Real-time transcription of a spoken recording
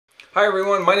Hi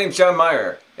everyone, my name's Jon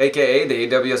Myer, aka the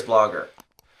AWS Blogger.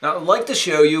 Now I'd like to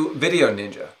show you VDO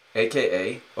Ninja,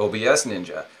 aka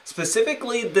obs.ninja,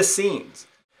 specifically the scenes.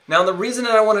 Now the reason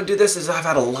that I want to do this is I've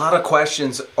had a lot of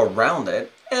questions around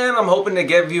it, and I'm hoping to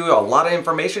give you a lot of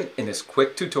information in this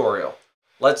quick tutorial.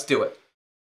 Let's do it.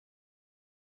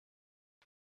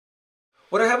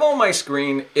 What I have on my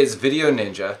screen is VDO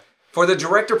Ninja. For the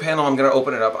director panel, I'm going to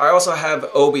open it up. I also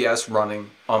have OBS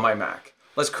running on my Mac.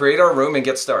 Let's create our room and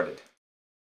get started.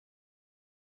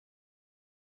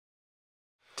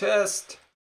 Test.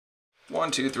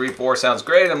 1, 2, 3, 4 sounds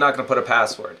great. I'm not going to put a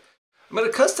password. I'm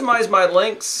going to customize my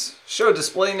links, show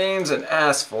display names, and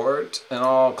ask for it, and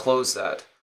I'll close that.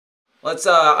 I'm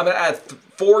going to add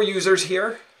 4 users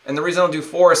here, and the reason I'll do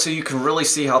 4 is so you can really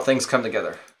see how things come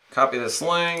together. Copy this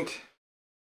link,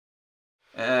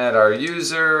 add our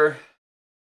user.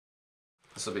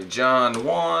 This will be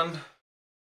John1.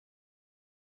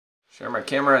 Share my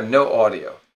camera, no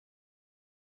audio.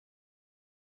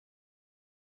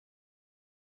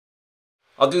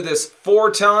 I'll do this 4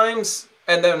 times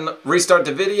and then restart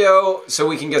the video so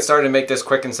we can get started and make this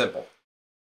quick and simple.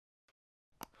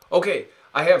 Okay,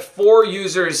 I have 4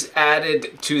 users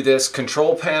added to this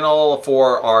control panel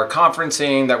for our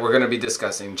conferencing that we're going to be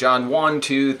discussing. John 1,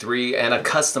 2, 3, and a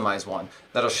customized one.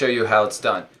 That'll show you how it's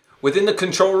done. Within the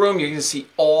control room, you can see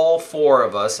all 4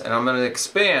 of us, and I'm going to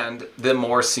expand the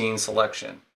more scene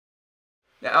selection.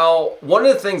 Now, one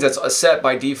of the things that's set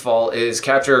by default is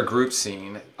capture a group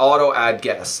scene, auto add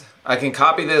guests. I can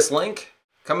copy this link,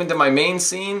 come into my main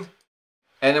scene,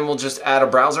 and then we'll just add a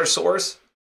browser source.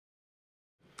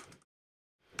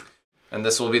 And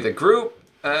this will be the group,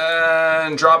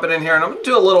 and drop it in here. And I'm going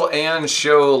to do a little and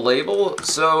show label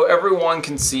so everyone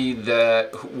can see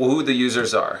who the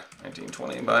users are.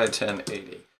 1920 by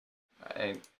 1080.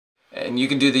 And you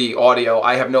can do the audio.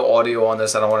 I have no audio on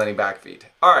this. I don't want any backfeed.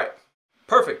 All right,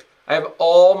 perfect. I have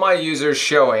all my users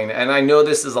showing, and I know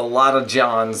this is a lot of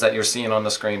Johns that you're seeing on the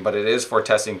screen, but it is for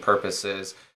testing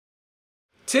purposes.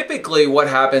 Typically what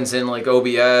happens in like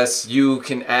OBS, you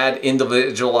can add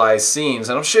individualized scenes,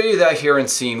 and I'll show you that here in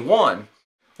scene 1,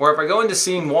 where if I go into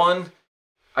scene 1,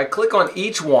 I click on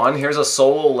each one. Here's a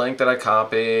solo link that I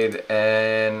copied,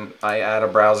 and I add a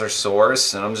browser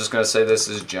source, and I'm just going to say this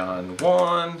is John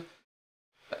 1.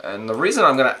 And the reason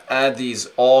I'm going to add these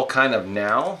all kind of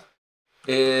now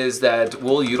is that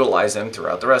we'll utilize them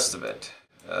throughout the rest of it.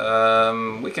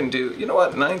 We can do, you know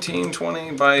what,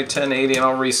 1920 by 1080, and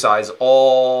I'll resize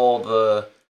all the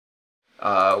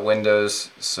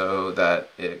windows so that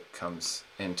it comes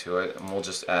into it. And we'll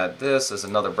just add this as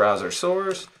another browser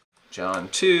source. John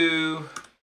 2,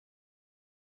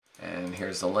 and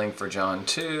here's the link for John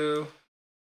 2.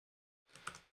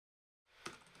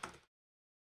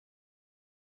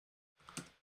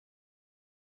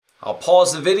 I'll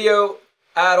pause the video,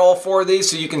 add all 4 of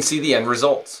these so you can see the end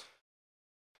results.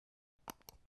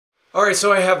 Alright,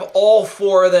 so I have all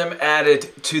 4 of them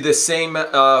added to the same,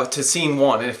 to scene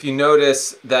 1. And if you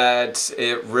notice that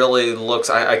it really looks,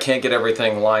 I can't get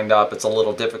everything lined up, it's a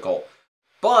little difficult.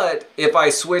 But if I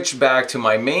switch back to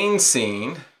my main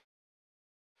scene,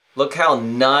 look how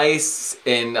nice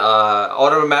and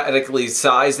automatically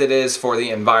sized it is for the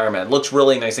environment. It looks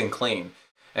really nice and clean.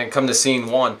 And come to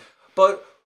scene 1. But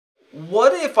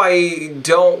what if I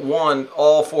don't want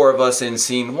all 4 of us in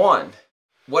scene 1?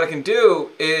 What I can do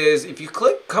is if you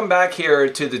come back here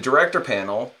to the director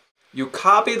panel, you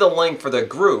copy the link for the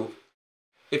group.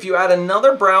 If you add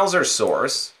another browser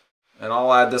source, and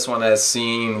I'll add this one as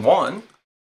scene 1.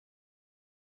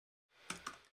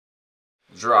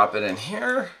 Drop it in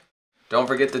here. Don't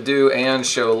forget to do and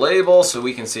show label so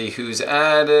we can see who's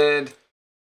added.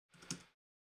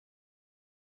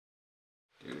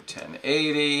 Do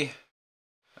 1080.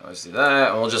 Let's do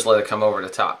that, and we'll just let it come over the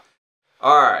top.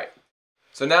 All right.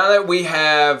 So now that we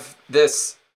have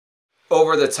this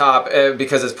over the top,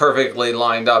 because it's perfectly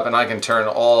lined up, and I can turn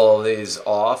all of these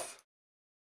off.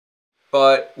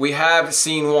 But we have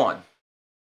scene 1.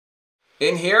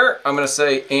 In here, I'm going to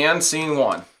say and scene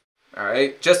 1. All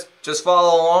right, just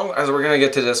follow along as we're going to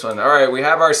get to this one. All right, we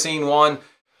have our scene 1.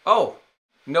 Oh,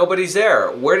 nobody's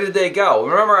there. Where did they go?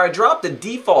 Remember, I dropped the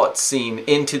default scene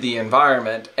into the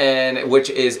environment, and which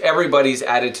is everybody's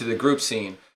added to the group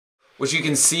scene, which you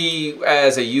can see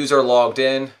as a user logged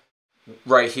in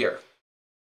right here.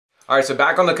 All right, so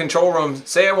back on the control room,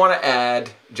 say I want to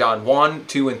add John 1,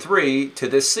 2, and 3 to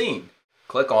this scene.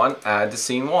 Click on Add to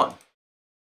Scene 1.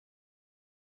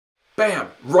 Bam,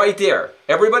 right there.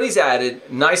 Everybody's added,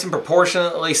 nice and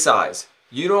proportionately sized.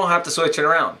 You don't have to switch it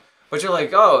around. But you're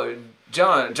like, oh,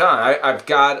 John, I've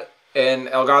got an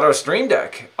Elgato Stream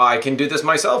Deck. I can do this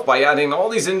myself by adding all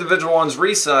these individual ones,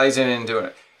 resizing and doing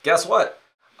it. Guess what?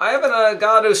 I have an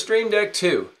Elgato Stream Deck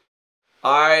too.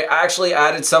 I actually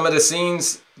added some of the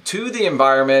scenes to the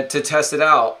environment to test it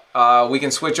out. We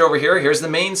can switch over here. Here's the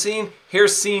main scene.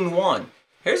 Here's scene 1.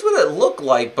 Here's what it looked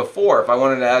like before if I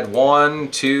wanted to add 1,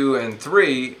 2, and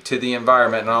 3 to the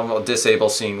environment, and I'll disable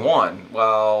scene 1.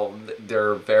 Well,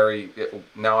 they're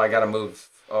now I gotta move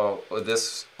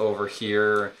this over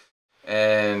here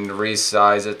and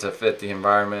resize it to fit the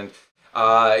environment.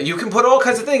 You can put all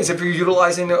kinds of things if you're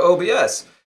utilizing the OBS.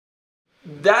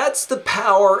 That's the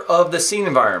power of the scene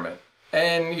environment.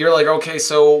 And you're like, okay,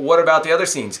 so what about the other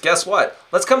scenes? Guess what?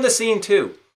 Let's come to scene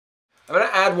 2. I'm going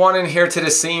to add one in here to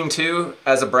the scene 2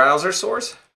 as a browser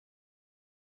source.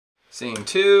 Scene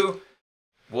 2.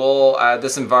 We'll add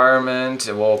this environment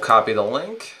and we'll copy the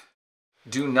link.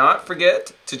 Do not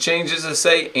forget to change it to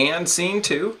say and scene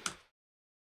 2.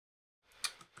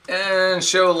 And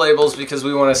show labels because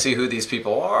we want to see who these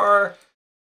people are.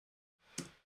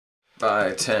 By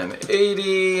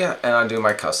 1080, and I'll do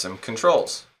my custom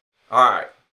controls. Alright.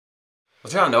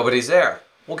 Well, John, nobody's there.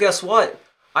 Well, guess what?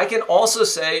 I can also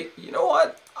say, you know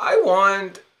what? I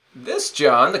want this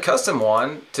John, the custom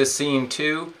one, to scene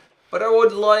 2, but I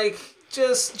would like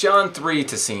just John 3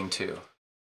 to scene 2.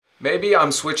 Maybe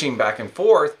I'm switching back and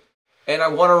forth, and I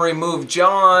want to remove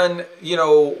John,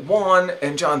 1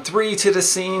 and John 3 to the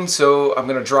scene, so I'm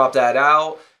going to drop that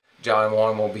out. John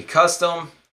 1 will be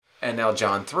custom, and now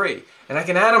John 3. And I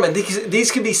can add them, and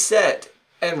these can be set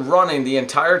and running the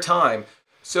entire time.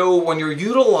 So when you're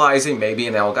utilizing maybe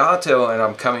an Elgato, and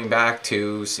I'm coming back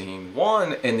to scene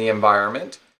 1 in the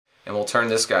environment, and we'll turn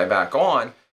this guy back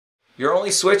on, you're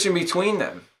only switching between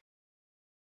them.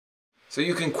 So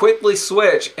you can quickly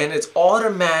switch, and it's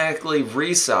automatically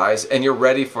resized, and you're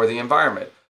ready for the environment.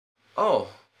 Oh,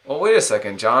 well, wait a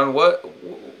second, John. What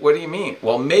do you mean?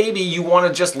 Well, maybe you want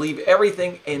to just leave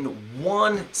everything in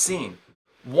one scene,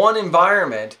 one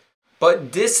environment,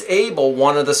 but disable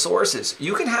one of the sources.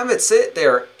 You can have it sit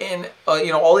there in,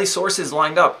 all these sources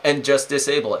lined up and just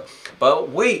disable it. But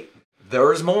wait,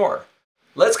 there's more.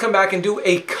 Let's come back and do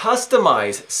a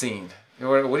customized scene.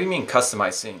 What do you mean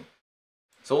customized scene?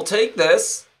 So we'll take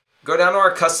this, go down to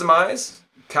our customize,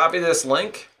 copy this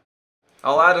link.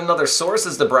 I'll add another source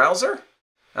as the browser.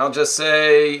 I'll just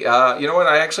say, you know what,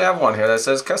 I actually have one here that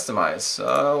says customize.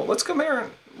 Let's come here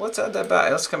and let's add that back.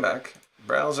 Let's come back.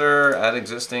 Browser, add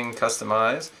existing,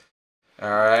 customize. All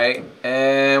right,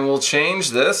 and we'll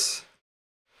change this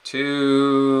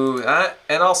to that,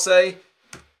 and I'll say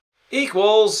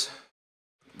equals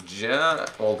John,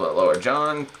 a little bit lower,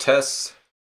 John test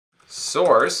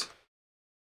source.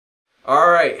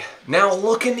 All right, now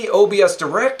look in the OBS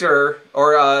director,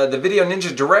 or the VDO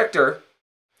Ninja director.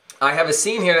 I have a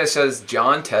scene here that says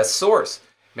John test source.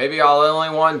 Maybe I'll only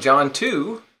want John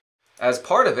 2 as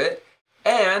part of it,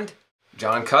 and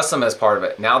John custom as part of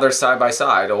it. Now they're side by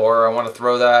side, or I want to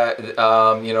throw that,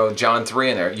 John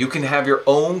 3 in there. You can have your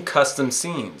own custom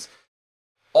scenes.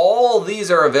 All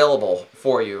these are available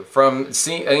for you from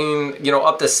scene,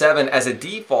 up to 7 as a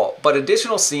default, but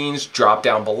additional scenes drop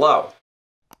down below.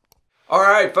 All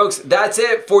right, folks, that's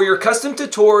it for your custom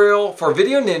tutorial for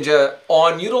VDO Ninja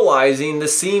on utilizing the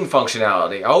scene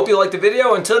functionality. I hope you liked the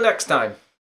video. Until next time.